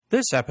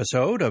This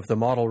episode of the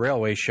Model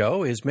Railway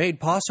Show is made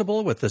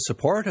possible with the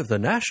support of the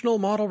National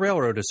Model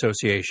Railroad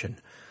Association.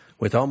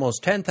 With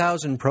almost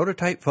 10,000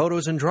 prototype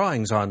photos and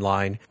drawings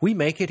online, we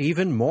make it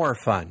even more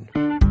fun.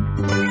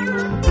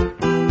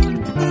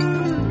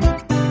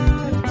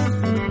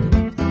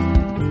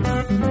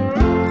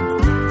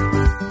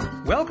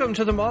 Welcome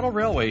to the Model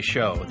Railway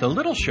Show, the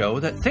little show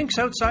that thinks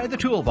outside the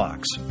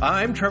toolbox.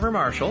 I'm Trevor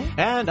Marshall.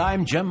 And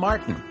I'm Jim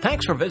Martin.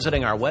 Thanks for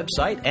visiting our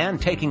website and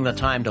taking the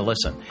time to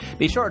listen.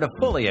 Be sure to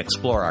fully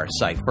explore our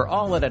site for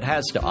all that it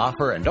has to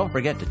offer, and don't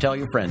forget to tell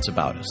your friends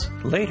about us.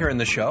 Later in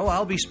the show,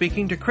 I'll be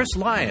speaking to Chris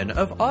Lyon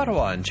of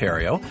Ottawa,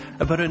 Ontario,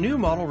 about a new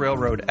Model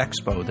Railroad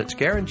Expo that's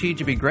guaranteed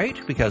to be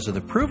great because of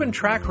the proven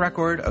track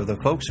record of the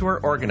folks who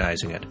are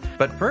organizing it.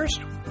 But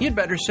first, you'd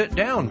better sit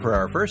down for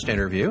our first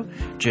interview.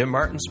 Jim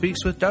Martin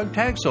speaks with Doug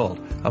Tagsold,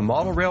 a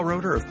model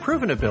railroader of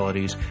proven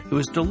abilities who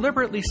is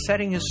deliberately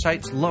setting his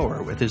sights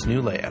lower with his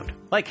new layout.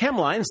 Like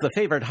hemlines, the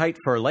favored height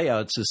for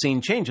layouts has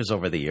seen changes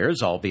over the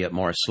years, albeit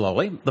more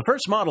slowly. The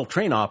first model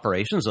train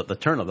operations at the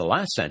turn of the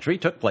last century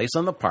took place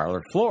on the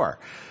parlor floor.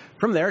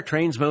 From there,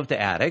 trains moved to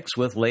attics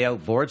with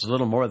layout boards a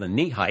little more than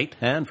knee height,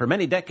 and for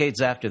many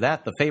decades after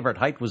that, the favorite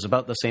height was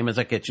about the same as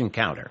a kitchen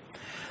counter.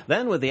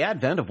 Then, with the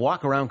advent of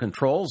walk-around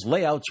controls,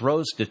 layouts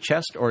rose to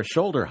chest or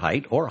shoulder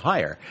height or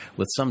higher,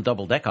 with some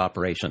double-deck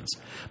operations.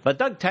 But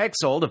Doug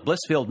Tagsold of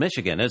Blissfield,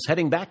 Michigan, is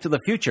heading back to the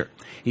future.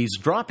 He's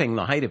dropping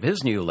the height of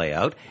his new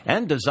layout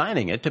and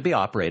designing it to be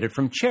operated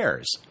from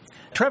chairs.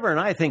 Trevor and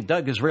I think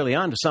Doug is really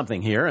onto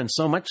something here, and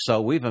so much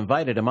so we've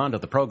invited him onto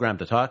the program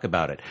to talk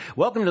about it.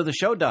 Welcome to the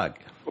show, Doug.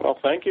 Well,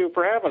 thank you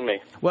for having me.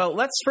 Well,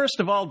 let's first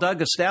of all,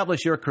 Doug,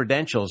 establish your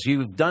credentials.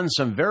 You've done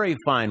some very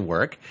fine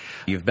work.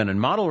 You've been in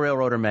Model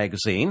Railroader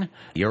magazine.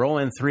 Your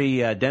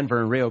ON3 Denver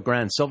and Rio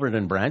Grande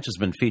Silverton branch has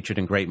been featured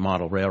in Great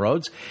Model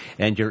Railroads.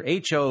 And your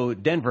HO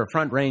Denver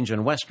Front Range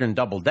and Western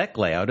double-deck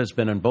layout has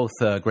been in both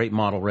Great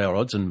Model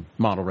Railroads and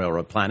Model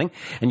Railroad Planning.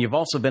 And you've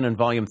also been in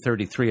Volume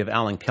 33 of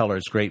Alan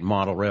Keller's Great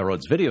Model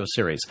Railroads video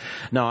series.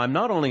 Now, I'm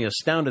not only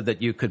astounded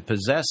that you could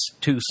possess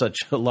two such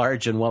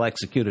large and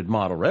well-executed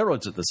model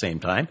railroads at the same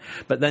time,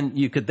 but then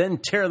you could then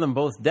tear them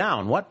both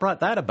down. What brought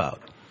that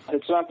about?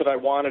 It's not that I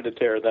wanted to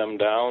tear them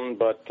down,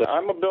 but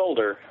I'm a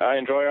builder. I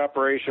enjoy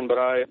operation, but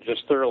I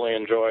just thoroughly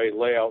enjoy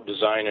layout,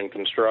 design, and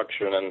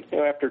construction. And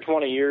after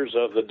 20 years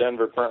of the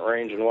Denver Front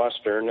Range and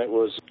Western, it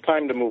was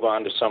time to move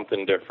on to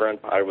something different.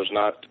 I was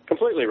not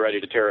completely ready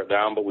to tear it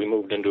down, but we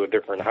moved into a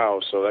different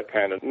house, so that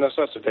kind of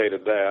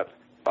necessitated that.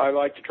 I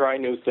like to try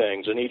new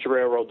things, and each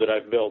railroad that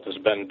I've built has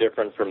been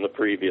different from the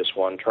previous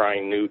one,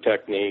 trying new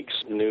techniques,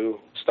 new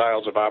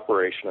styles of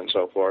operation, and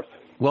so forth.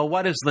 Well,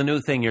 what is the new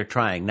thing you're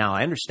trying? Now,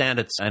 I understand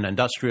it's an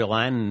industrial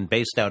line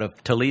based out of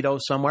Toledo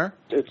somewhere?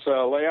 It's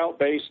a layout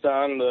based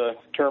on the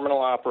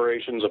terminal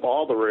operations of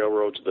all the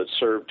railroads that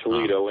served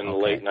Toledo in the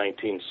late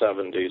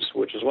 1970s,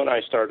 which is when I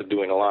started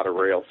doing a lot of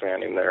rail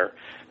fanning there.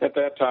 At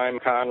that time,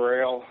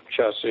 Conrail,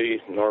 Chessie,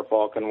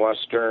 Norfolk and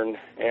Western,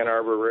 Ann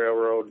Arbor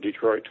Railroad,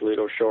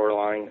 Detroit-Toledo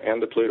Shoreline,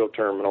 and the Toledo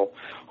Terminal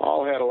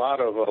all had a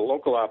lot of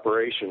local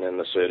operation in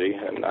the city,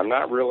 and I'm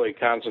not really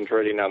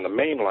concentrating on the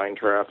mainline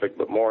traffic,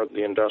 but more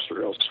the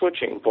industrial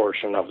switching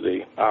portion of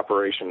the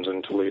operations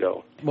in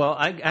Toledo. Well,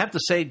 I have to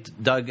say,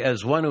 Doug,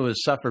 as one who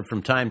has suffered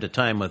from time to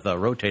time with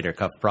rotator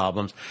cuff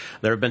problems,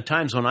 there have been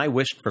times when I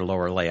wished for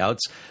lower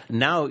layouts.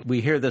 Now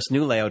we hear this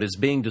new layout is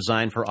being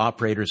designed for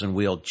operators in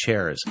wheeled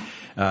chairs.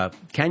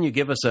 Can you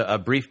give us a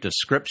brief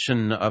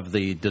description of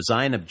the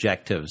design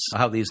objectives,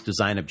 how these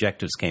design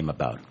objectives came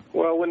about?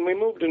 Well, when we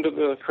moved into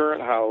the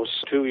current house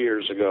 2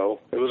 years ago,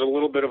 it was a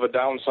little bit of a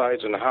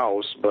downsize in the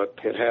house, but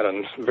it had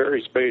a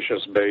very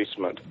spacious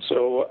basement.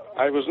 So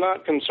I was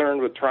not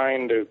concerned with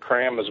trying to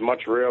cram as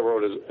much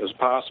railroad as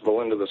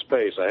possible into the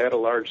space. I had a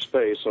large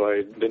space, so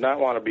I did not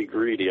want to be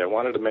greedy. I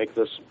wanted to make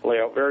this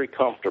layout very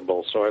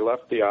comfortable, so I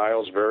left the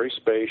aisles very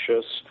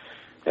spacious.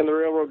 And the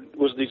railroad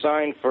was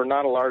designed for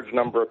not a large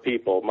number of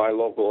people. My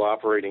local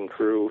operating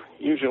crew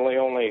usually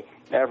only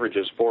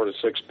averages 4 to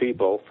 6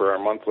 people for our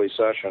monthly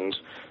sessions.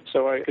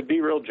 So I could be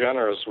real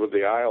generous with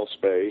the aisle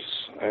space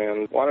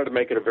and wanted to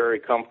make it a very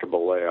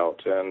comfortable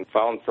layout, and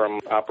found from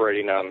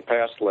operating on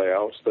past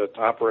layouts that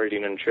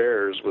operating in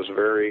chairs was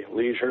very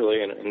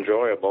leisurely and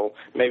enjoyable.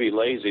 Maybe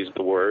lazy is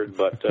the word,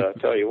 but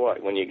tell you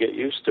what, when you get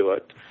used to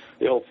it,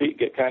 the old feet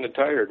get kind of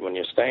tired when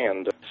you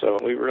stand. So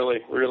we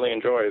really, really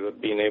enjoy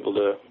being able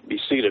to be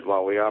seated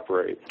while we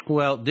operate.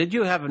 Well, did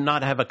you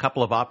not have a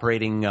couple of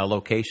operating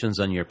locations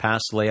on your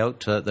past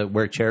layout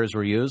where chairs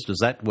were used? Is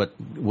that what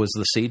was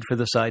the seed for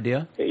this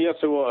idea? Yes,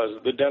 it was.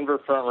 The Denver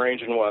Front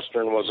Range and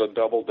Western was a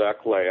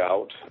double-deck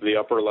layout. The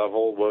upper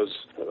level was,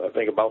 I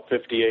think, about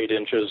 58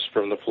 inches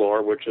from the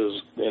floor, which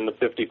is in the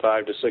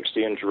 55 to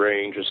 60-inch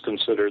range, is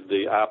considered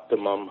the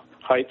optimum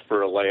height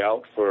for a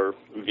layout for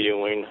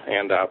viewing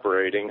and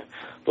operating.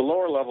 The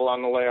lower level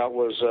on the layout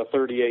was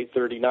 38,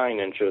 39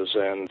 inches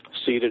and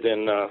seated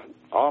in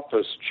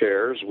office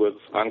chairs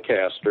on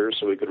casters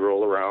so we could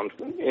roll around.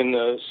 In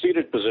the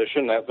seated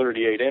position, that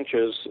 38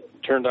 inches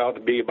turned out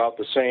to be about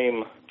the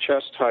same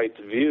chest height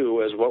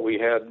view as what we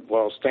had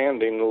while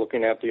standing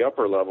looking at the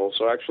upper level.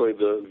 So actually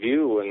the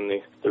view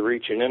and the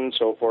reaching in and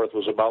so forth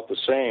was about the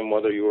same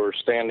whether you were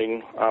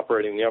standing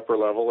operating the upper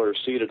level or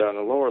seated on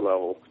the lower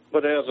level.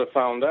 But as I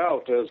found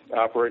out, as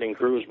operating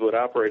crews would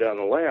operate on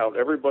the layout,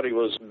 everybody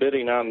was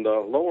bidding on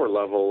the lower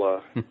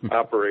level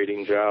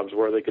operating jobs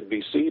where they could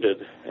be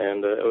seated.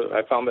 And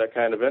I found that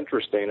kind of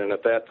interesting. And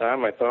at that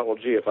time, I thought, well,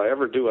 gee, if I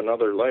ever do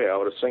another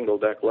layout, a single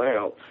deck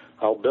layout,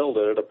 I'll build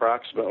it at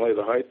approximately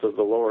the height of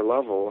the lower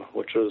level,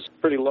 which is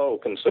pretty low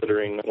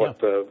considering what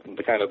the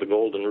kind of the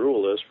golden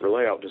rule is for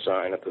layout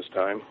design at this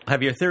time.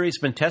 Have your theories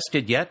been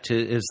tested yet?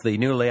 Is the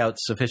new layout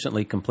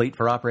sufficiently complete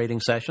for operating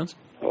sessions?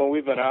 Well,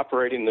 we've been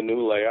operating the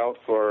new layout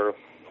for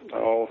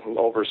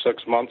over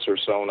 6 months or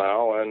so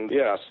now, and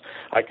yes,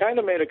 I kind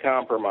of made a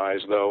compromise,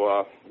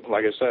 though.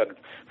 Like I said,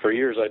 for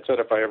years I'd said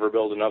if I ever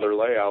build another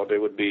layout, it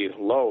would be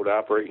low to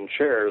operate in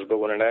chairs, but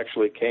when it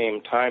actually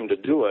came time to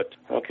do it,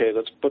 okay,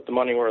 let's put the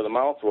money where the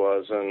mouth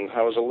was, and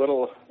I was a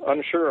little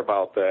unsure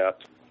about that.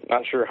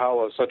 Not sure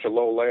how such a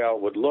low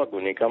layout would look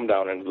when you come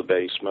down into the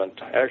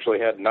basement. I actually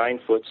had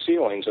 9-foot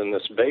ceilings in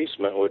this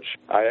basement, which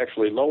I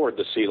actually lowered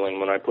the ceiling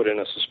when I put in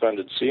a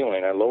suspended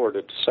ceiling. I lowered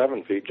it to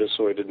 7 feet just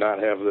so I did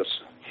not have this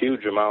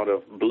huge amount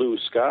of blue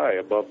sky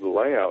above the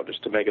layout,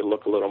 just to make it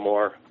look a little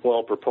more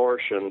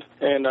well-proportioned.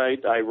 And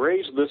I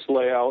raised this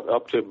layout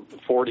up to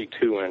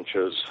 42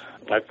 inches.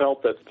 I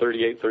felt that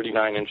 38,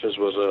 39 inches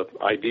was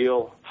an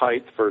ideal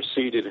height for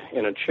seated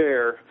in a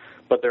chair,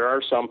 but there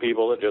are some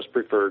people that just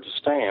prefer to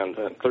stand,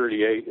 and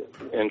 38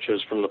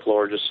 inches from the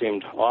floor just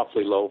seemed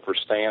awfully low for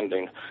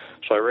standing.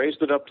 So I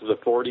raised it up to the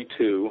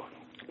 42,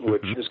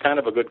 which is kind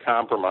of a good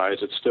compromise.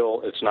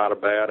 It's not a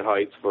bad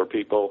height for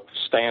people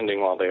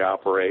standing while they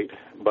operate.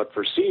 But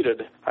for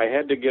seated, I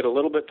had to get a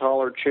little bit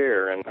taller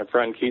chair, and my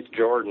friend Keith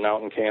Jordan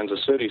out in Kansas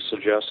City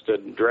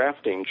suggested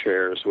drafting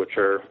chairs, which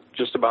are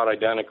just about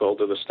identical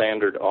to the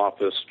standard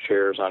office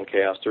chairs on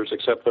casters,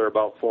 except they're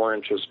about 4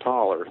 inches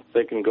taller.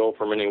 They can go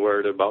from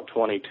anywhere to about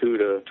 22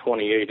 to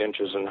 28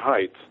 inches in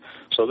height.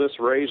 So this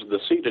raised the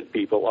seated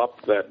people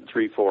up that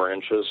 3-4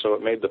 inches, so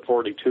it made the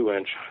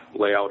 42-inch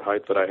layout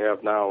height that I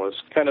have now is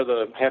kind of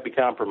the happy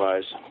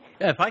compromise.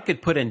 If I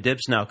could put in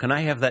dibs now, can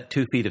I have that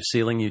 2 feet of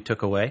ceiling you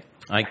took away?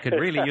 I could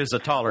really use a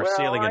taller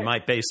ceiling in my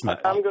basement.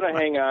 I'm going to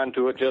hang on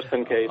to it just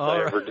in case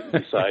I ever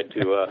decide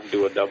to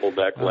do a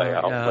double-deck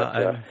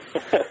layout.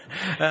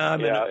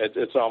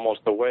 It's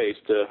almost a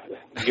waste to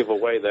give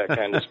away that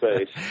kind of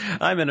space.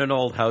 I'm in an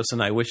old house,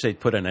 and I wish they'd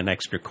put in an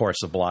extra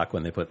course of block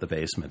when they put the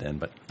basement in,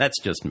 but that's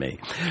just me.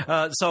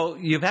 So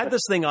you've had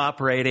this thing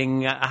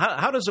operating.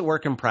 How does it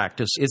work in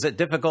practice? Is it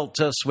difficult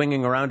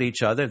swinging around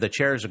each other? The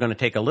chairs are going to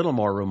take a little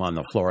more room on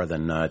the floor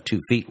than 2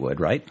 feet would,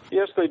 right?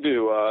 Yes, they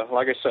do.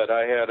 Like I said,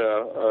 I had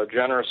a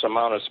generous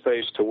amount of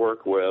space to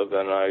work with,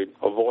 and I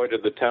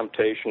avoided the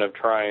temptation of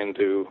trying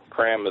to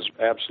cram as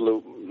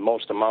absolute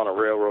most amount of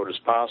railroad as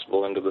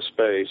possible into the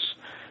space.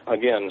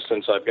 Again,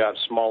 since I've got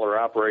smaller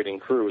operating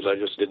crews, I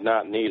just did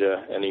not need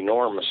an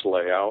enormous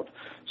layout.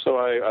 So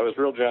I was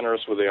real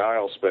generous with the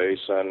aisle space,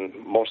 and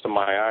most of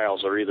my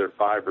aisles are either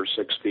 5 or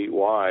 6 feet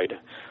wide.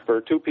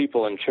 For 2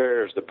 people in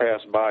chairs to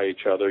pass by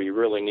each other, you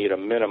really need a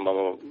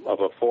minimum of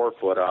a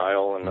 4-foot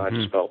aisle, and I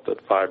just felt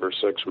that 5 or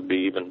 6 would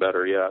be even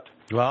better yet.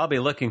 Well, I'll be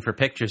looking for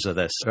pictures of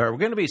this. Are we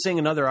going to be seeing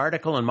another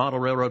article in Model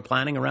Railroad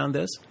Planning around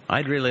this?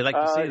 I'd really like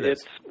to see this.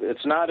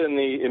 It's not in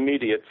the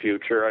immediate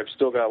future. I've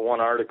still got one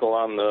article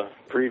on the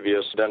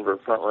previous Denver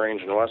Front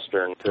Range and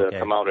Western to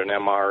come out in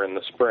MR in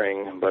the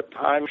spring, but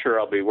I'm sure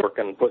I'll be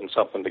putting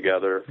something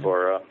together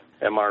for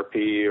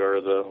MRP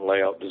or the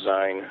Layout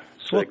Design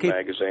SIG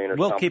magazine or something.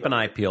 We'll keep an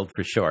eye peeled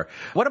for sure.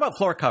 What about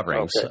floor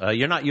coverings? Okay.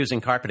 You're not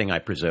using carpeting, I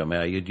presume.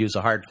 You'd use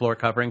a hard floor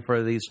covering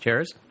for these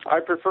chairs? I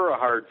prefer a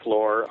hard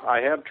floor.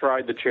 I have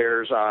tried the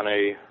chairs on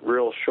a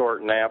real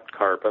short napped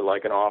carpet,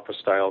 like an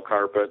office-style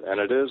carpet, and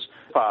it is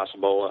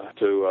possible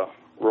to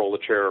roll the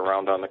chair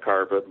around on the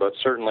carpet, but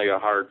certainly a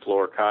hard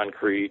floor,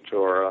 concrete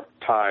or a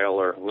tile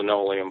or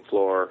linoleum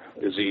floor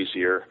is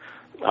easier.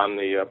 On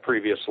the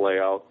previous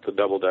layout, the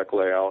double-deck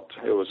layout,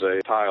 it was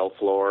a tile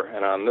floor,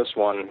 and on this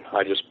one,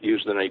 I just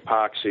used an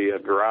epoxy, a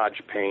garage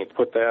paint,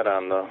 put that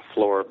on the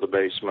floor of the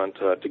basement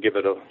to give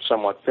it a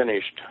somewhat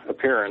finished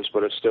appearance,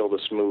 but it's still the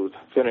smooth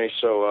finish,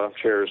 so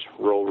chairs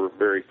roll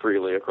very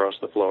freely across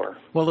the floor.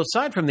 Well,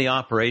 aside from the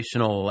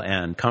operational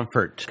and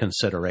comfort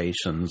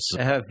considerations,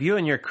 have you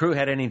and your crew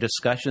had any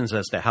discussions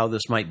as to how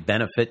this might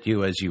benefit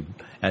you as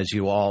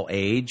you all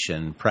age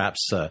and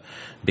perhaps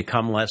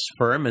become less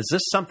firm? Is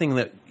this something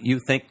that you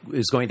think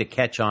is going to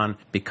catch on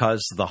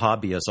because the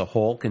hobby as a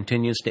whole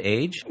continues to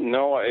age?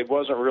 No, it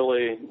wasn't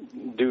really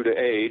due to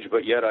age,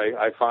 but yet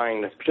I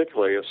find,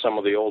 particularly if some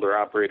of the older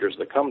operators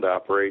that come to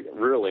operate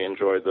really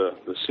enjoy the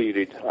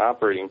seated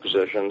operating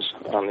positions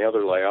on the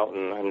other layout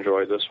and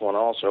enjoy this one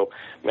also.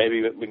 Maybe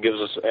it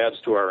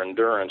adds to our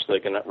endurance. They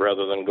can,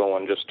 rather than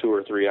going just 2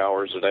 or 3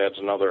 hours, it adds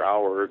another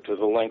hour to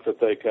the length that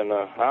they can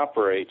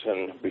operate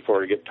and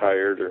before you get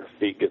tired or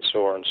feet get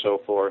sore and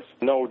so forth.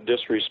 No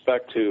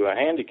disrespect to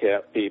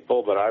handicapped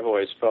people, but I've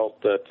always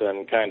felt that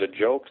and kind of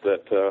joked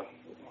that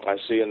I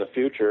see in the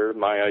future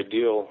my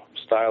ideal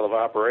style of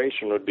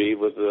operation would be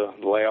with the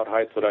layout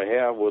height that I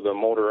have, with a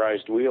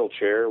motorized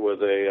wheelchair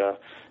with a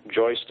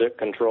joystick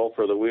control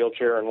for the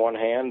wheelchair in one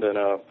hand and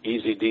a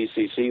easy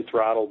DCC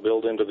throttle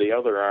built into the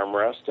other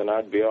armrest, and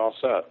I'd be all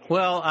set.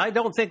 Well, I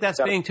don't think that's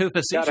being too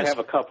facetious. Got to have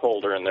a cup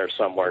holder in there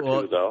somewhere,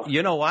 too, though.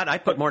 You know what?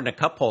 I'd put more than a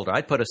cup holder.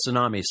 I'd put a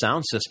Tsunami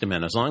sound system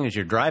in. As long as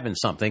you're driving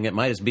something, it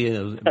might as be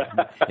an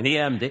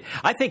EMD.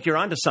 I think you're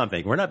onto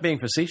something. We're not being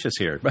facetious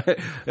here. But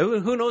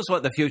who knows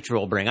what the future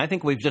will bring? I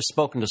think we've just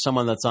spoken to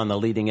someone that's on the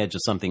leading edge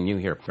of something new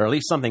here, or at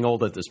least something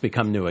old that's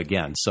become new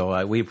again.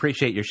 So we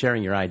appreciate you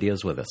sharing your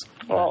ideas with us.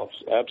 Oh,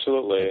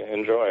 absolutely.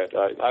 Enjoy it.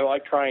 I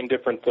like trying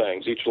different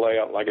things. Each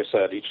layout, like I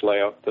said, each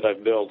layout that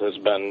I've built has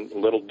been a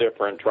little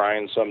different,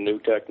 trying some new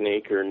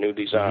technique or new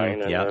design.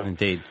 Mm-hmm. Yeah,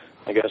 indeed.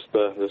 I guess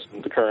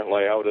the current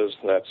layout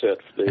that's it,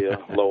 the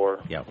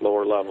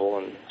lower level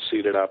and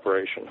seated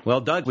operation.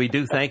 Well, Doug, we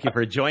do thank you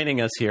for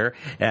joining us here,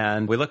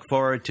 and we look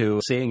forward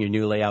to seeing your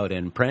new layout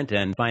in print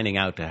and finding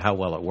out how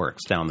well it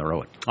works down the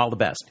road. All the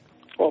best.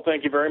 Well,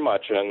 thank you very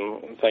much,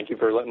 and thank you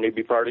for letting me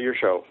be part of your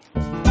show.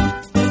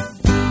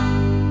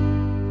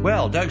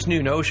 Well, Doug's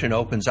new Notion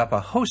opens up a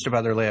host of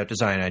other layout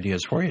design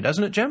ideas for you,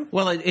 doesn't it, Jim?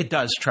 Well, it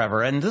does,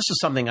 Trevor, and this is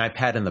something I've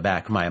had in the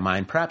back of my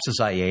mind, perhaps as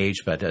I age,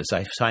 but as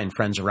I find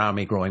friends around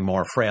me growing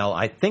more frail,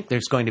 I think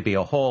there's going to be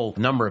a whole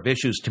number of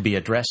issues to be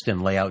addressed in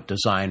layout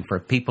design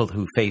for people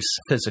who face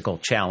physical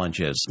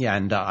challenges.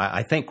 And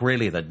I think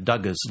really that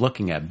Doug is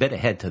looking a bit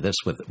ahead to this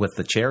with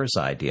the chairs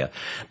idea.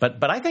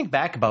 But I think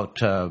back about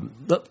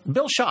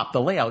Bill Shop,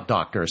 the layout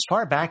doctor, as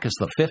far back as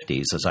the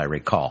 50s, as I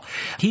recall.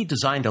 He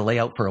designed a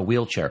layout for a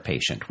wheelchair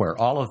patient, where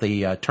all of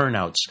the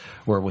turnouts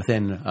were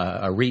within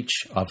a reach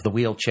of the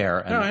wheelchair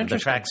and the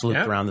tracks looped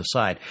around the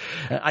side.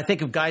 I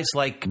think of guys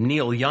like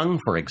Neil Young,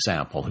 for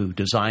example, who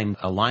designed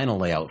a Lionel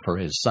layout for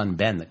his son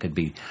Ben that could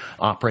be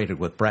operated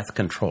with breath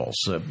controls.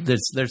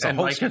 There's a and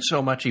host, liked it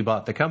so much he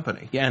bought the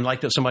company. Yeah, and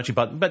liked it so much he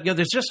bought. But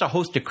there's just a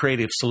host of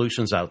creative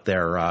solutions out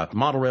there.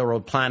 Model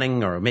Railroad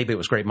Planning, or maybe it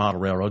was Great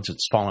Model Railroads.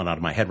 It's fallen out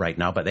of my head right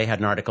now. But they had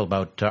an article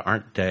about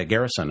Arndt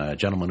Garrison, a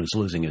gentleman who's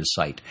losing his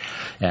sight,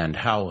 and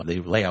how the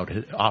layout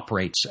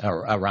operates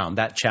around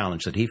that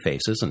challenge that he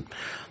faces. And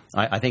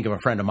I think of a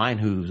friend of mine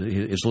who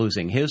is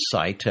losing his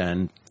sight,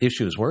 and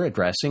issues we're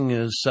addressing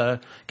is,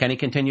 can he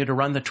continue to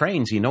run the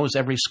trains? He knows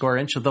every square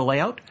inch of the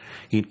layout.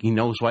 He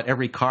knows what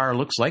every car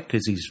looks like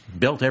because he's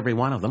built every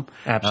one of them.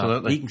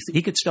 Absolutely.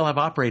 He could still have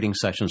operating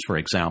sessions, for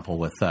example,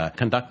 with a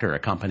conductor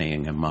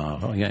accompanying him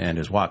and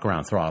his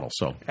walk-around throttle.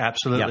 So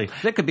absolutely. Yeah,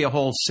 there could be a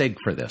whole SIG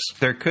for this.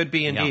 There could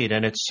be indeed,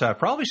 and it's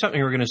probably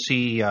something we're going to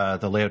see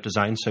the layout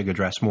design SIG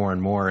address more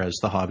and more as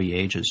the hobby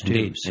ages, too.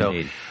 Indeed, so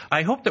indeed.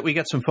 I hope that we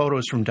get some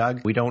photos from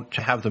Doug. We don't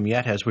have them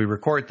yet as we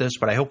record this,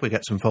 but I hope we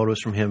get some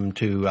photos from him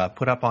to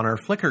put up on our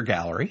Flickr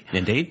gallery.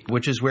 Indeed.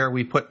 Which is where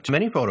we put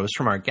many photos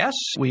from our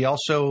guests. We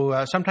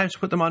also sometimes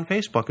put them on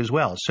Facebook as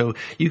well. So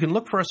you can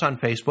look for us on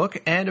Facebook.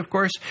 And, of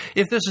course,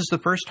 if this is the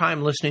first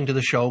time listening to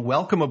the show,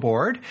 welcome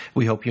aboard.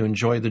 We hope you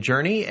enjoy the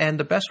journey. And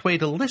the best way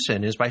to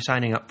listen is by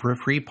signing up for a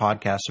free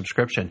podcast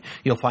subscription.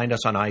 You'll find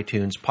us on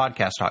iTunes,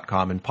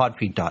 podcast.com, and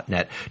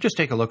podfeed.net. Just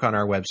take a look on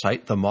our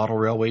website,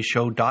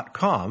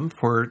 themodelrailwayshow.com,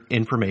 for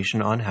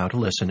information on how to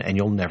listen, and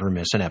you'll never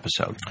miss an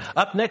episode.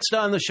 Up next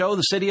on the show,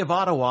 the city of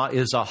Ottawa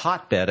is a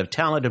hotbed of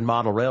talented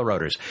model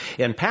railroaders.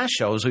 In past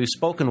shows, we've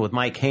spoken with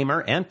Mike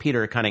Hamer and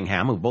Peter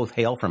Cunningham, who both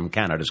hail from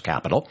Canada's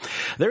capital.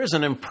 There is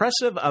an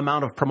impressive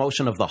amount of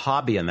promotion of the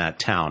hobby in that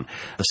town.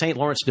 The St.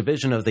 Lawrence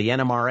division of the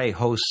NMRA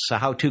hosts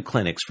how-to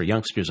clinics for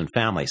youngsters and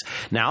families.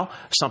 Now,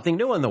 something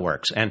new in the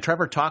works, and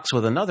Trevor talks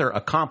with another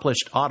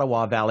accomplished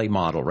Ottawa Valley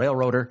model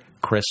railroader,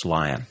 Chris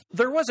Lyon.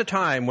 There was a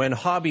time when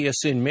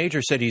hobbyists in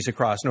major cities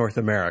across North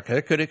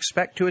America could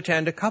expect to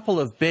attend a couple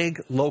of big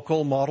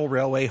local model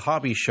railway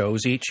hobby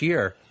shows each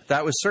year.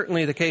 That was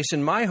certainly the case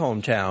in my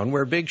hometown,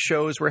 where big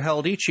shows were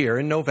held each year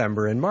in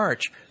November and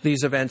March.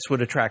 These events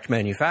would attract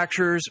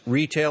manufacturers,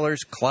 retailers,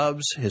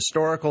 clubs,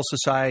 historical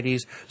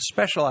societies,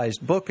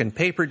 specialized book and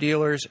paper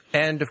dealers,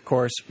 and, of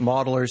course,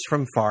 modelers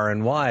from far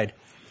and wide.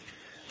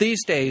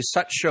 These days,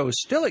 such shows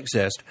still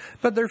exist,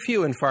 but they're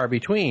few and far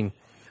between.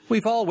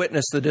 We've all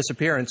witnessed the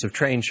disappearance of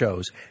train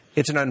shows.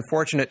 It's an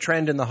unfortunate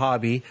trend in the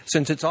hobby,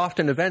 since it's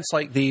often events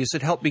like these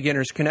that help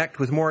beginners connect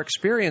with more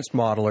experienced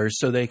modelers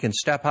so they can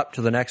step up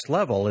to the next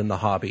level in the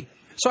hobby.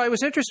 So I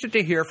was interested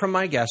to hear from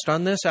my guest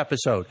on this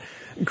episode.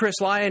 Chris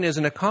Lyon is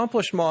an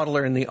accomplished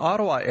modeler in the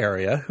Ottawa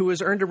area who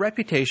has earned a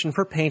reputation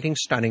for painting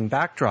stunning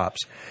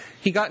backdrops.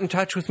 He got in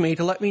touch with me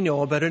to let me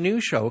know about a new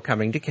show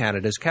coming to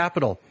Canada's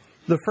capital.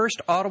 The first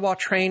Ottawa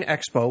Train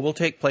Expo will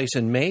take place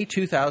in May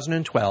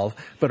 2012,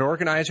 but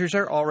organizers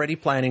are already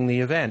planning the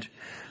event.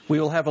 We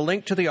will have a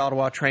link to the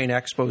Ottawa Train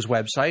Expo's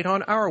website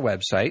on our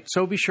website,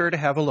 so be sure to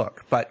have a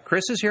look. But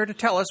Chris is here to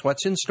tell us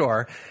what's in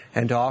store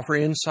and to offer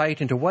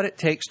insight into what it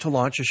takes to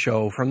launch a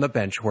show from the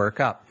bench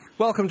work up.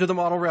 Welcome to the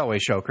Model Railway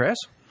Show, Chris.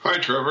 Hi,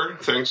 Trevor.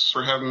 Thanks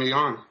for having me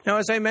on. Now,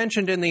 as I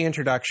mentioned in the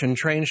introduction,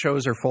 train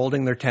shows are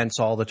folding their tents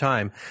all the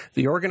time.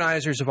 The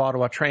organizers of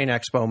Ottawa Train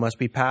Expo must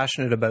be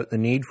passionate about the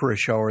need for a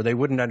show, or they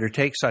wouldn't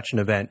undertake such an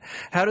event.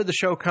 How did the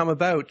show come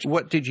about?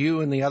 What did you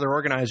and the other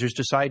organizers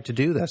decide to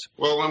do this?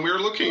 Well, when we were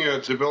looking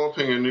at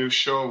developing a new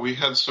show, we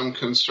had some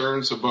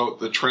concerns about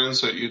the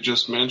trends that you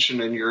just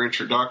mentioned in your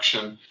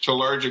introduction. To a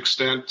large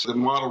extent, the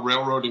model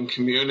railroading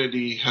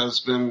community has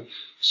been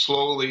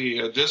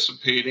slowly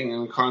dissipating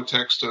in the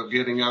context of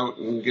getting out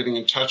and getting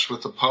in touch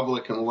with the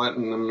public and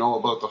letting them know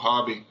about the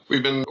hobby.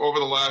 We've been, over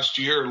the last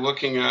year,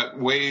 looking at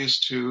ways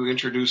to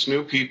introduce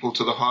new people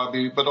to the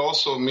hobby, but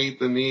also meet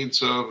the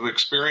needs of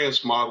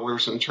experienced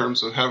modelers in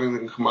terms of having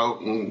them come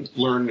out and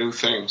learn new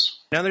things.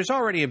 Now, there's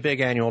already a big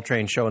annual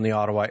train show in the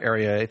Ottawa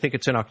area. I think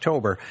it's in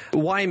October.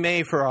 Why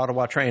May for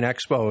Ottawa Train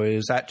Expo?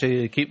 Is that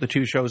to keep the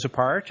two shows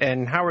apart?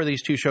 And how are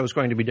these two shows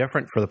going to be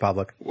different for the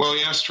public? Well,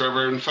 yes,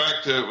 Trevor. In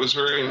fact, it was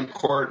very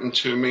important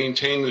to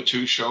maintain the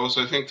two shows.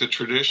 I think the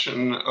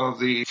tradition of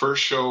the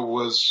first show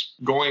was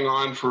going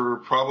on for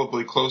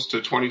probably close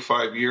to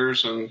 25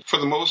 years. And for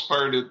the most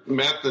part, it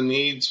met the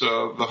needs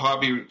of the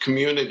hobby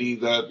community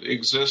that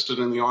existed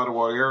in the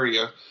Ottawa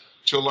area.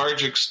 To a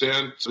large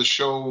extent, the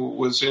show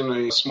was in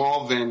a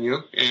small venue,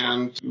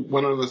 and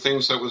one of the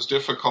things that was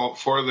difficult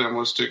for them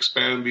was to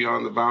expand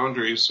beyond the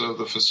boundaries of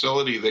the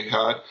facility they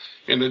had.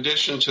 In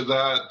addition to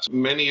that,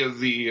 many of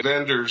the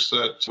vendors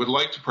that would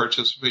like to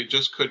participate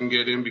just couldn't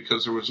get in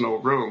because there was no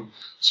room.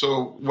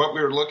 So what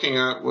we were looking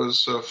at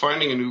was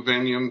finding a new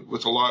venue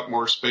with a lot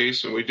more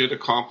space, and we did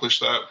accomplish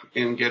that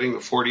in getting the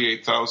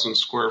 48,000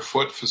 square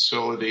foot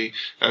facility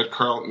at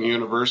Carleton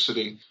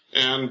University.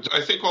 And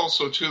I think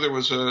also, too, there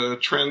was a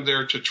trend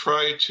there to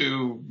try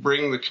to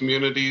bring the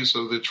communities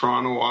of the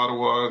Toronto,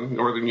 Ottawa,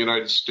 Northern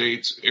United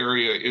States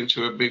area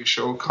into a big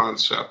show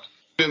concept.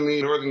 In the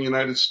Northern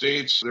United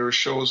States, there are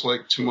shows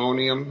like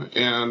Timonium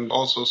and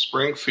also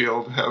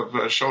Springfield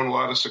have shown a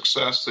lot of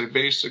success. They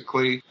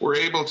basically were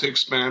able to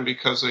expand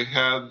because they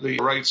had the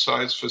right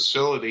size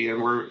facility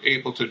and were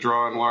able to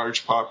draw in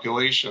large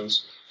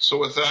populations. So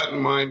with that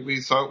in mind,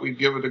 we thought we'd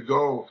give it a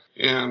go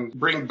and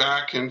bring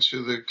back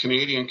into the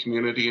Canadian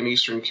community in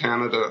Eastern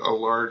Canada a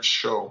large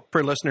show.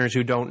 For listeners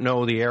who don't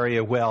know the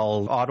area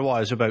well, Ottawa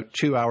is about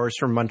 2 hours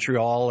from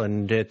Montreal,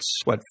 and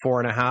it's,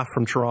 4.5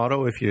 from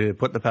Toronto if you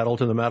put the pedal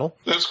to the metal?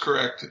 That's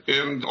correct.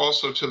 And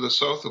also to the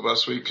south of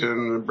us, we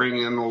can bring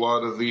in a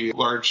lot of the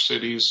large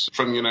cities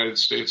from the United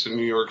States and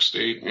New York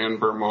State and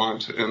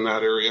Vermont in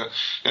that area.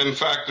 And in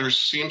fact, there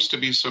seems to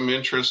be some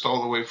interest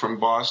all the way from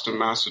Boston,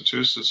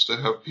 Massachusetts, to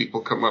have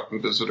people come up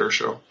and visit our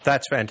show.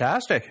 That's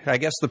fantastic. I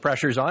guess the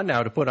pressure's on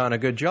now to put on a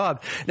good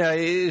job. Now,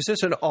 is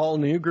this an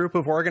all-new group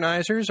of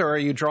organizers, or are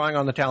you drawing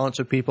on the talents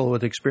of people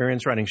with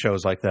experience running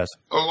shows like this?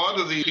 A lot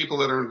of the people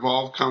that are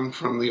involved come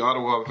from the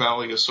Ottawa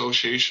Valley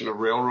Association of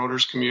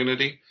Railroaders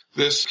community.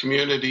 This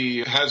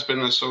community has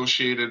been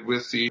associated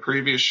with the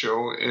previous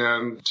show,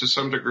 and to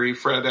some degree,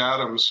 Fred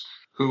Adams,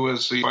 who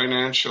is the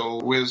financial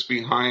whiz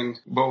behind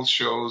both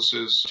shows,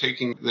 is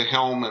taking the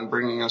helm and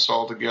bringing us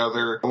all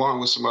together, along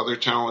with some other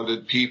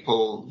talented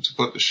people, to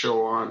put the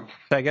show on.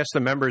 I guess the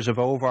members of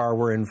OVAR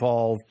were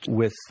involved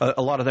with,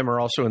 a lot of them are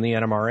also in the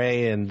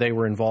NMRA, and they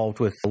were involved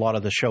with a lot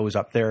of the shows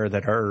up there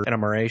that are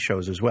NMRA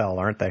shows as well,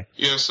 aren't they?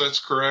 Yes, that's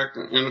correct.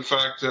 In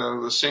fact,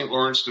 the St.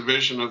 Lawrence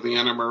division of the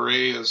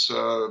NMRA is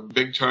a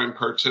big-time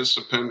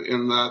participant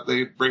in that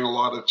they bring a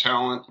lot of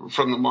talent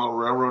from the model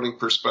railroading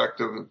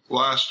perspective.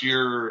 Last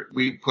year,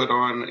 we put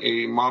on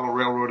a Model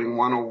Railroading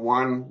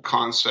 101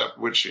 concept,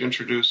 which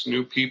introduced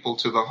new people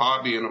to the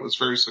hobby, and it was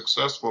very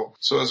successful.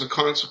 So as a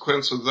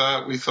consequence of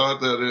that, we thought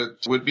that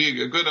it would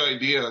be a good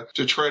idea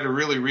to try to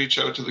really reach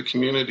out to the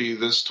community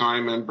this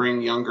time and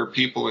bring younger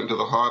people into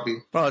the hobby.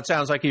 Well, it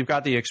sounds like you've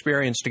got the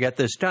experience to get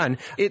this done.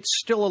 It's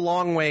still a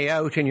long way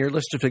out, and your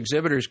list of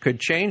exhibitors could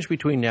change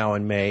between now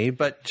and May,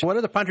 but what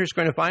are the punters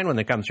going to find when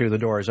they come through the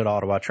doors at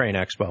Ottawa Train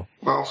Expo?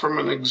 Well, from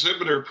an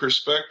exhibitor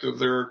perspective,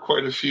 there are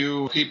quite a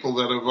few people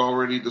that have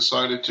already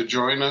decided to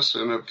join us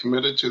and have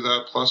committed to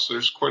that, plus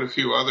there's quite a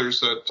few others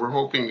that we're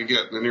hoping to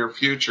get in the near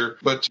future.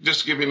 But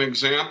just to give you an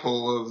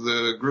example of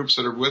the groups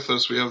that are with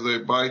us, we have the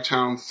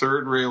Bytown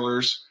Third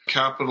Railers,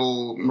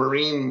 Capital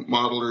Marine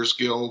Modelers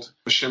Guild,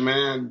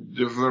 Chemin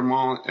de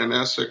Vermont and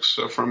Essex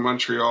from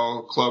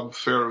Montreal, Club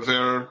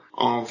Ferroviaire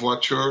en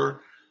Voiture,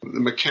 the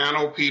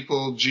Meccano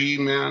people,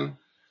 G-Men,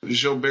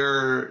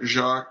 Gilbert,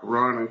 Jacques,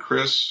 Ron, and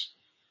Chris.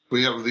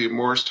 We have the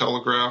Morse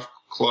Telegraph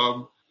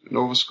Club,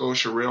 Nova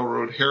Scotia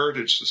Railroad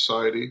Heritage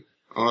Society,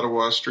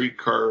 Ottawa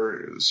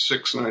Streetcar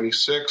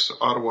 696,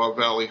 Ottawa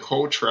Valley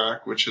Hoe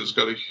Track, which has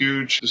got a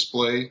huge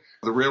display,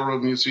 the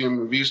Railroad Museum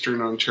of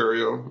Eastern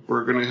Ontario.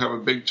 We're going to have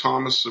a big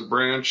Thomas the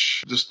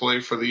Branch display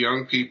for the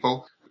young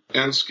people,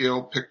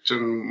 N-Scale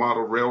Picton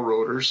Model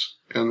Railroaders,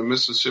 and the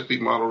Mississippi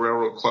Model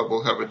Railroad Club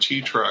will have a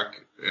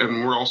T-Track.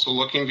 And we're also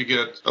looking to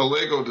get a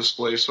Lego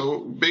display. So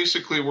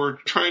basically we're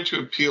trying to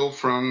appeal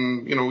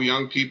from,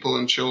 young people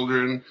and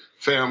children,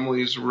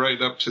 families,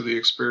 right up to the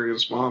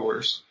experienced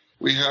modelers.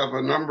 We have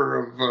a number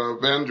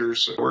of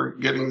vendors. We're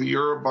getting the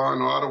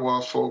Eurobahn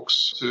Ottawa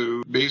folks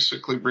to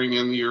basically bring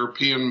in the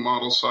European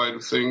model side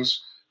of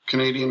things,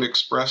 Canadian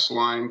Express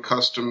Line,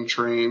 custom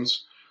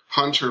trains,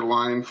 Hunter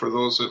Line for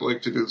those that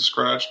like to do the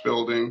scratch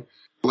building,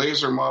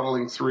 Laser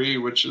Modeling 3,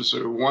 which is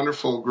a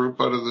wonderful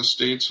group out of the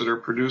States that are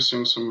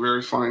producing some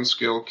very fine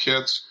scale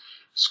kits,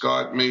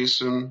 Scott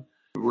Mason.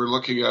 We're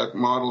looking at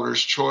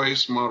Modeler's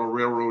Choice, Model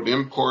Railroad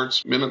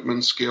Imports,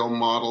 Minuteman scale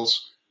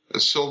models,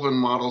 Sylvan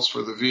models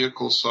for the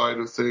vehicle side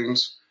of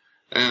things,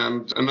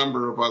 and a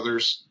number of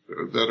others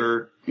that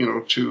are,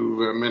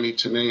 too many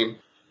to name.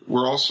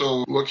 We're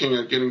also looking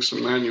at getting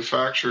some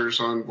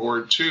manufacturers on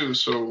board too,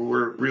 so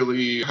we're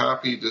really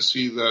happy to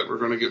see that we're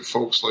going to get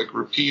folks like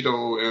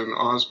Rapido and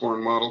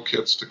Osborne model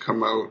kits to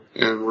come out,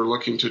 and we're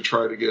looking to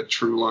try to get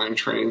True Line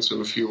trains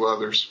and a few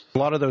others. A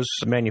lot of those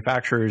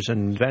manufacturers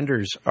and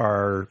vendors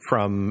are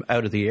from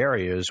out of the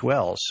area as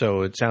well,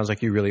 so it sounds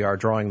like you really are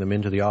drawing them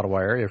into the Ottawa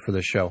area for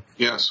this show.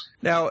 Yes.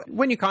 Now,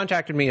 when you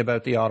contacted me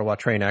about the Ottawa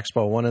Train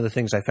Expo, one of the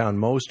things I found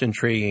most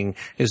intriguing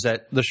is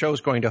that the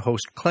show's going to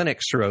host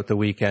clinics throughout the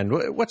weekend.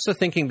 What's the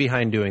thinking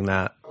behind doing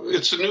that?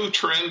 It's a new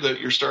trend that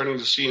you're starting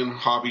to see in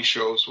hobby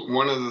shows.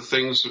 One of the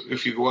things,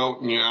 if you go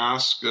out and you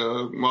ask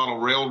model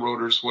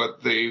railroaders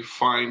what they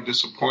find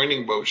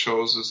disappointing about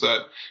shows, is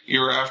that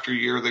year after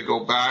year they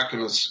go back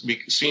and it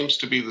seems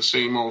to be the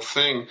same old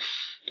thing.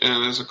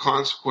 And as a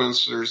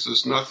consequence, there's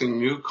this nothing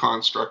new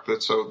construct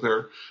that's out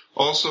there.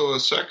 Also, a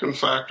second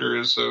factor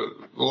is a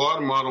lot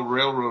of model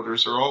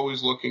railroaders are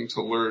always looking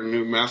to learn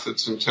new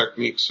methods and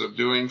techniques of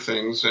doing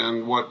things,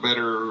 and what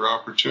better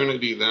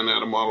opportunity than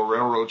at a model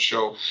railroad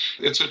show.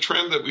 It's a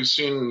trend that we've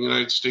seen in the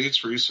United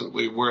States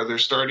recently where they're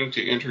starting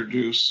to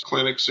introduce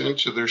clinics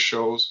into their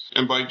shows,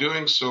 and by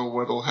doing so,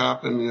 what will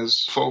happen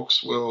is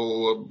folks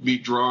will be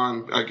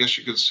drawn, I guess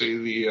you could say,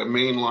 the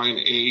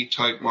mainline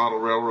A-type model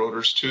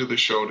railroaders to the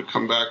show to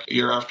come back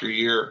year after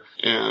year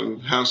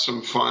and have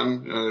some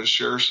fun,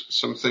 share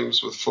some things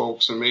with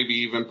folks, and maybe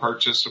even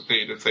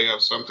participate if they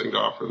have something to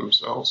offer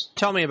themselves.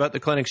 Tell me about the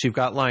clinics you've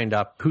got lined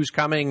up. Who's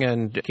coming,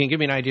 and can you give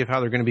me an idea of how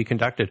they're going to be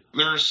conducted?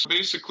 There's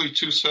basically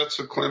two sets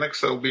of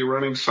clinics that will be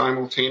running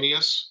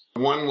simultaneous.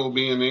 One will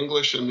be in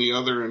English and the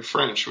other in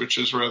French, which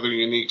is rather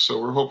unique.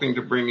 So we're hoping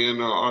to bring in,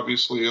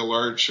 obviously, a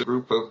large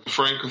group of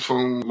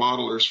Francophone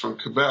modelers from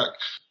Quebec.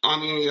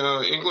 On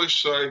the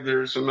English side,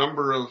 there's a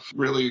number of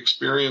really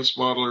experienced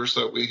modelers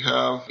that we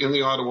have in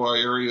the Ottawa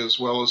area, as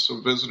well as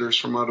some visitors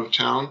from out of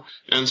town.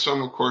 And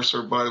some, of course,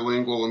 are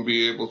bilingual and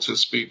be able to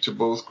speak to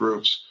both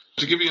groups.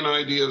 To give you an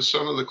idea of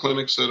some of the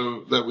clinics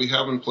that we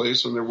have in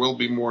place, and there will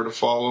be more to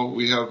follow,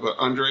 we have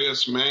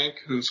Andreas Mank,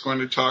 who's going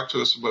to talk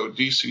to us about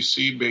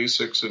DCC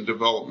basics and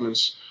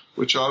developments,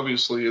 which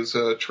obviously is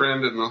a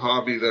trend in the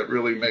hobby that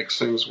really makes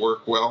things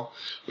work well.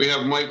 We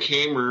have Mike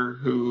Hamer,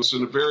 who's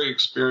a very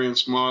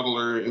experienced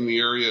modeler in the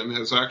area and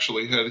has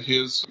actually had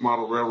his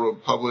model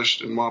railroad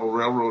published in Model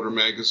Railroader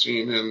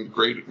magazine and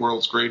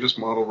World's Greatest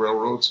Model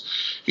Railroads.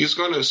 He's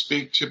going to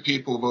speak to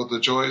people about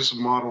the joys of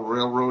model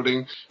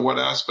railroading, what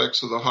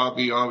aspects of the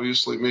hobby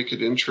obviously make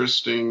it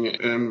interesting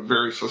and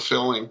very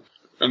fulfilling.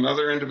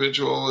 Another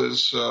individual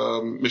is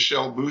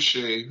Michel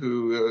Boucher,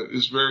 who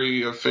is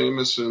very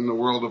famous in the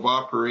world of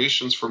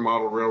operations for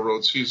model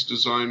railroads. He's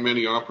designed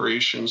many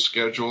operation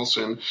schedules,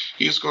 and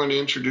he's going to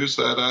introduce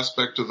that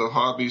aspect of the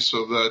hobby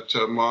so that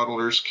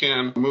modelers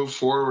can move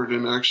forward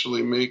and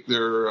actually make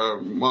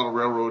their model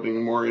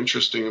railroading more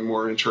interesting and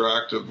more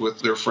interactive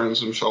with their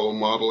friends and fellow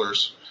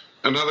modelers.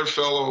 Another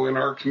fellow in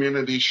our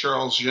community,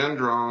 Charles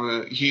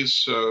Gendron,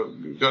 he's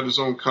got his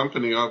own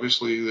company,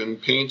 obviously, in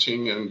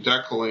painting and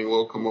decaling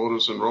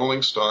locomotives and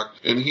rolling stock,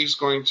 and he's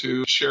going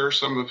to share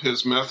some of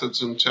his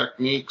methods and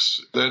techniques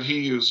that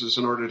he uses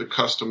in order to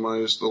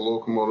customize the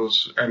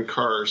locomotives and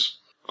cars.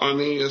 On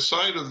the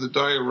side of the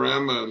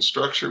diorama and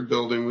structure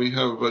building, we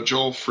have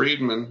Joel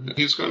Friedman.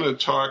 He's going to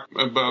talk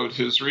about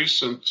his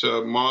recent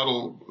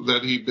model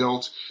that he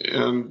built,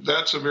 and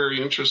that's a very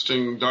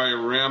interesting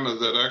diorama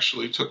that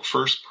actually took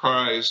first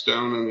prize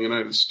down in the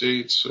United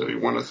States. He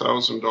won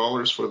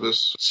 $1,000 for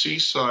this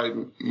seaside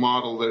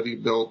model that he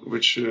built,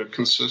 which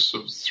consists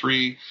of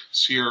 3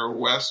 Sierra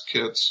West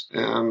kits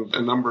and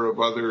a number of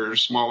other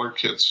smaller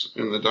kits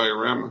in the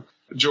diorama.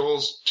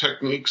 Joel's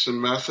techniques and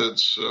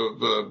methods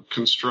of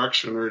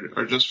construction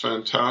are just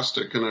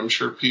fantastic, and I'm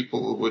sure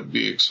people would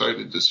be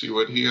excited to see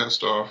what he has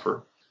to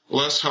offer.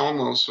 Les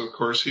Helmos, of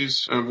course,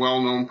 he's a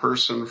well-known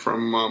person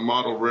from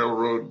Model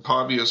Railroad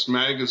Hobbyist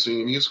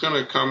magazine. He's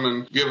going to come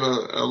and give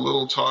a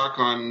little talk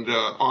on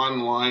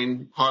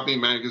online hobby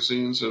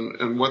magazines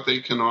and what they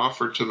can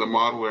offer to the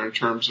modeler in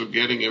terms of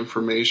getting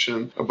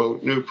information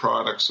about new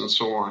products and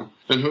so on.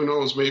 And who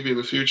knows, maybe in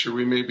the future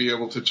we may be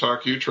able to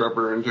talk you,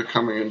 Trevor, into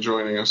coming and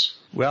joining us.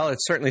 Well,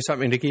 it's certainly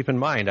something to keep in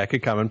mind. I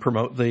could come and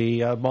promote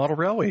the Model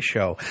Railway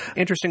Show.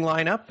 Interesting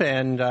lineup,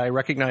 and I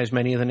recognize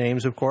many of the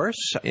names, of course.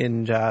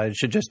 And I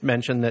should just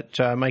mention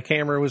that Mike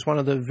Hamer was one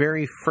of the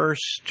very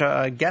first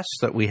guests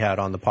that we had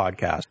on the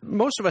podcast.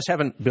 Most of us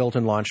haven't built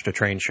and launched a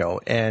train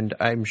show, and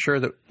I'm sure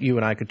that you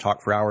and I could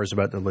talk for hours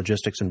about the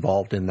logistics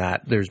involved in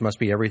that. There must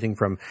be everything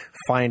from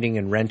finding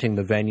and renting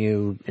the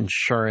venue,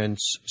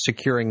 insurance,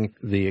 securing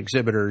the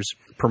exhibitors,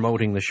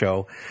 promoting the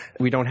show.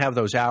 We don't have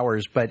those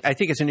hours, but I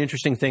think it's an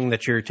interesting thing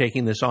that you're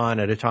taking this on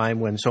at a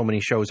time when so many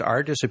shows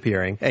are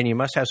disappearing, and you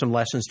must have some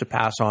lessons to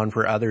pass on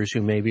for others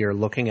who maybe are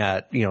looking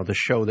at, the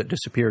show that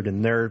disappeared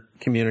in their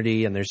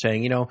community, and they're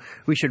saying,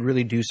 we should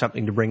really do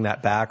something to bring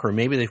that back, or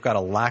maybe they've got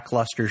a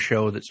lackluster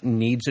show that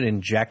needs an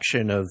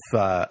injection of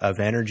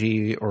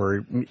energy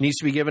or needs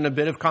to be given a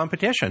bit of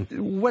competition.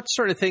 What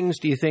sort of things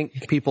do you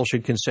think people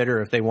should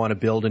consider if they want to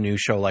build a new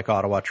show like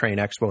Ottawa Train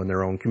Expo in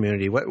their own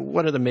community?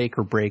 What are the make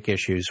or break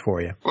issues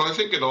for you? Well, I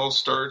think it all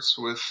starts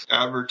with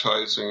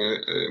advertising.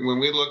 When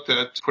we looked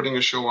at putting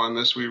a show on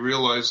this, we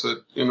realized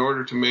that in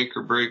order to make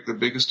or break, the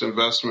biggest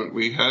investment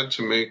we had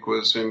to make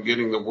was in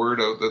getting the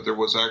word out that there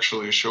was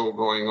actually a show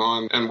going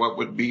on and what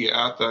would be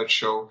at that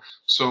show.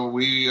 So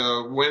we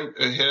went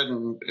ahead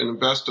and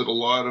invested a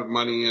lot of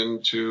money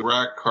into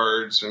rack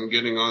cards and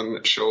getting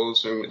on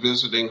shows and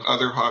visiting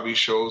other hobby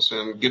shows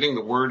and getting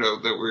the word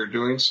out that we were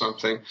doing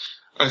something.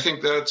 I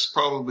think that's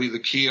probably the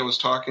key. I was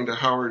talking to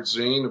Howard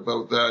Zane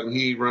about that, and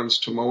he runs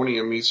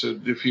Timonium. He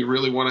said, if you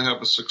really want to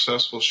have a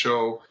successful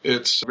show,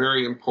 it's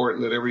very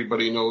important that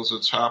everybody knows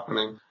it's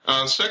happening.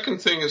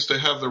 Second thing is to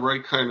have the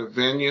right kind of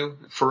venue.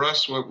 For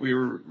us, what we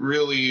were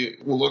really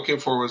looking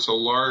for was a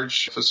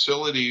large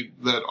facility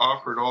that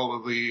offered all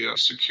of the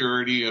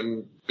security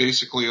and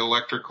basically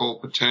electrical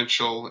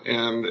potential,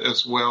 and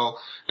as well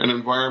an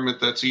environment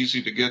that's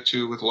easy to get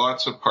to with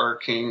lots of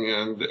parking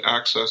and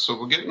access.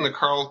 So getting the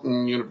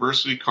Carleton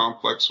University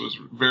complex was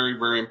very,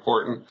 very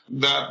important.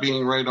 That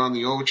being right on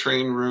the O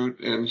train route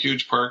and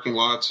huge parking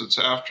lots. It's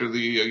after the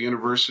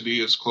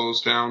university is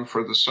closed down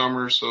for the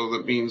summer, so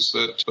that means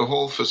that the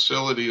whole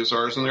facility is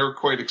ours, and they were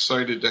quite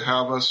excited to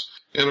have us.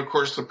 And of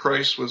course, the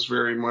price was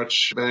very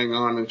much bang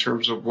on in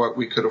terms of what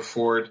we could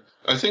afford.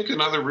 I think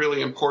another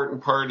really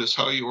important part is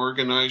how you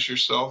organize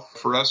yourself.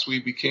 For us, we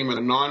became a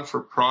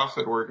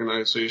non-for-profit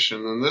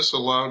organization, and this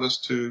allowed us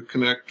to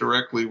connect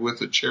directly with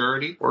a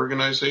charity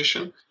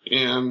organization.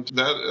 And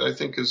that, I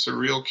think, is a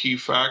real key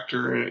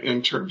factor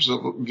in terms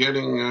of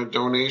getting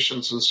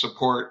donations and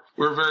support.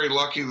 We're very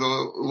lucky.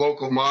 The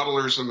local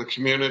modelers in the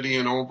community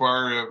in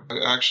Obar have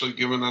actually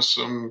given us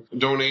some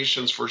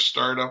donations for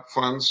startup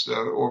funds,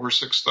 over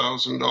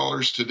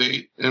 $6,000 to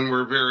date, and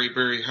we're very,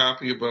 very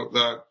happy about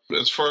that.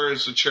 As far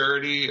as the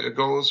charity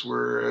goes,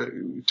 we're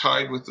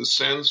tied with the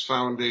SENS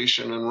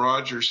Foundation in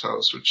Rogers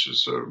House, which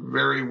is a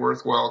very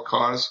worthwhile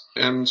cause.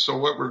 And so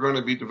what we're going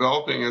to be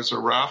developing is a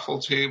raffle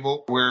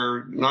table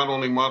where not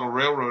only model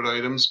railroad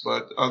items,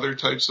 but other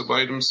types of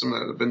items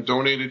that have been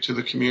donated to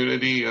the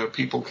community,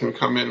 people can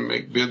come in and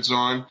make bids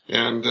on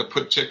and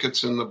put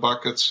tickets in the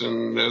buckets.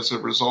 And as a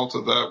result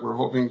of that, we're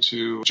hoping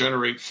to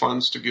generate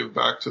funds to give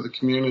back to the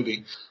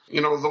community.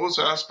 Those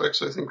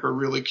aspects I think are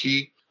really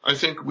key. I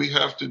think we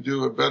have to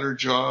do a better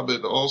job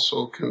at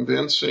also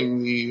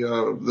convincing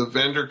the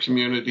vendor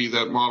community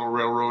that model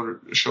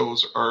railroad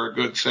shows are a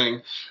good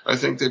thing. I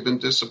think they've been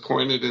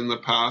disappointed in the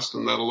past,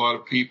 and that a lot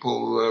of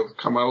people have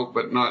come out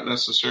but not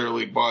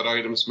necessarily bought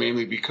items,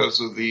 mainly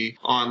because of the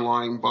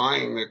online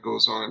buying that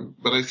goes on.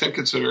 But I think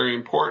it's very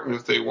important,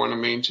 if they want to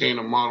maintain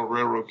a model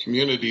railroad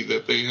community,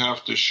 that they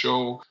have to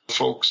show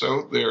folks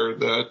out there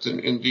that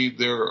indeed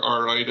there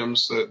are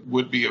items that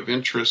would be of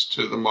interest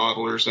to the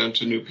modelers and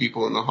to new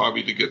people in the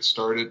hobby to get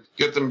started,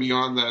 get them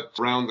beyond that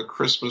around the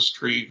Christmas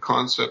tree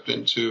concept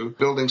into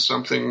building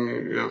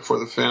something for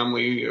the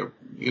family,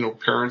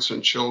 parents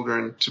and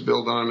children to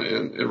build on,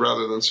 and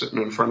rather than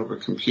sitting in front of a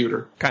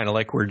computer. Kind of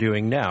like we're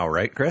doing now,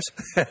 right, Chris?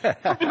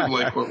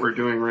 Like what we're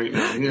doing right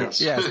now, yes.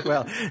 Yes,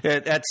 well,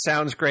 that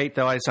sounds great,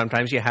 though.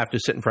 Sometimes you have to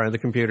sit in front of the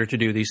computer to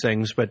do these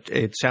things, but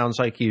it sounds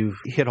like you've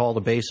hit all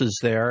the bases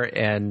there,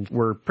 and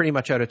we're pretty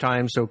much out of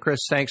time. So, Chris,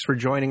 thanks for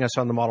joining us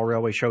on the Model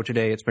Railway Show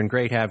today. It's been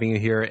great having you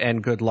here,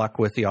 and good luck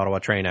with the Ottawa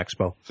Train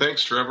Expo.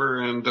 Thanks, Trevor,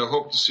 and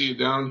hope to see you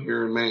down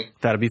here in May.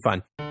 That'll be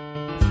fun.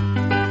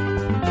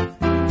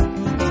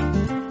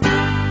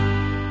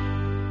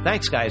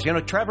 Thanks, guys.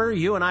 Trevor,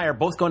 you and I are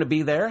both going to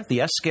be there.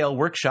 The S-Scale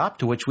Workshop,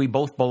 to which we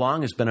both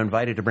belong, has been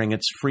invited to bring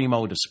its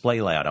Fremo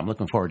display layout. I'm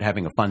looking forward to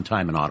having a fun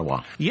time in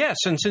Ottawa. Yes,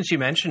 and since you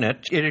mentioned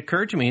it, it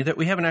occurred to me that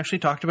we haven't actually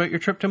talked about your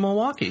trip to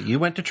Milwaukee. You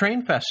went to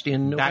Train Fest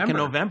in November. Back in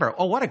November.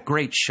 Oh, what a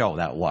great show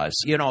that was.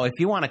 If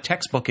you want a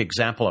textbook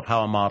example of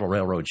how a model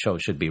railroad show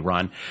should be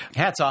run,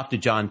 hats off to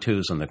John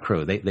Tews and the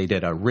crew. They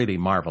did a really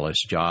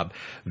marvelous job.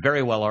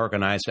 Very well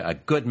organized, a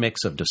good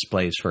mix of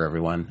displays for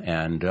everyone,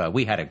 and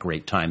we had a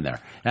great time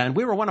there. And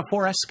we were one of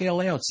 4 S-scale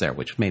layouts there,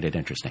 which made it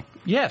interesting.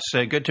 Yes,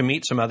 good to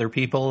meet some other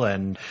people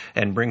and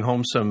bring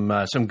home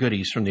some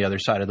goodies from the other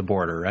side of the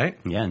border, right?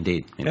 Yeah,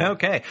 indeed.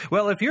 Okay.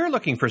 Well, if you're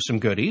looking for some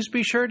goodies,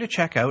 be sure to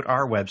check out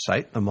our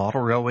website,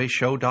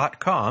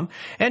 themodelrailwayshow.com,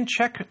 and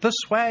check the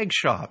swag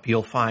shop.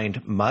 You'll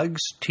find mugs,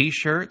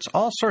 T-shirts,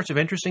 all sorts of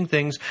interesting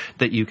things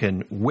that you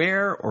can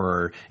wear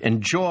or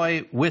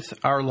enjoy with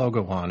our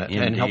logo on it.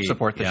 Indeed. And help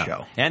support the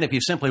show. And if you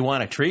simply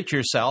want to treat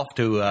yourself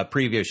to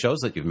previous shows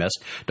that you've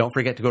missed, don't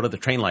forget to go to the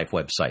Train Life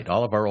website.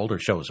 All of our older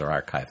shows are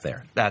archived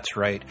there. That's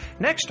right.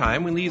 Next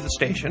time we leave the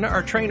station,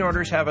 our train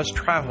orders have us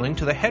traveling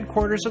to the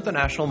headquarters of the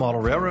National Model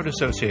Railroad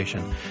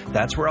Association.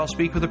 That's where I'll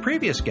speak with a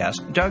previous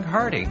guest, Doug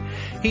Harding.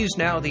 He's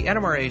now the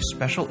NMRA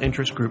Special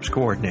Interest Groups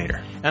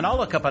Coordinator. And I'll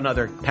look up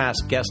another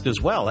past guest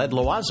as well. Ed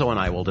Loazzo and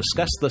I will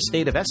discuss the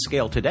state of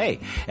S-scale today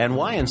and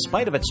why, in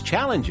spite of its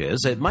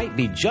challenges, it might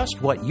be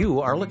just what you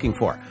are looking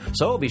for.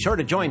 So be sure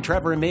to join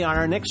Trevor and me on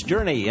our next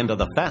journey into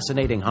the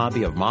fascinating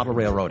hobby of model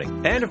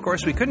railroading. And, of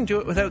course, we couldn't do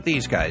it without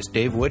these guys,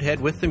 Dave Woodhead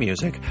with the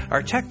music,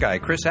 our tech guy,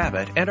 Chris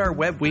Abbott, and our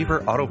web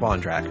weaver, Otto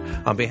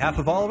Vondrak. On behalf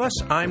of all of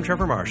us, I'm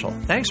Trevor Marshall.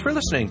 Thanks for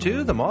listening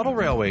to The Model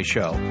Railway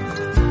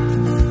Show.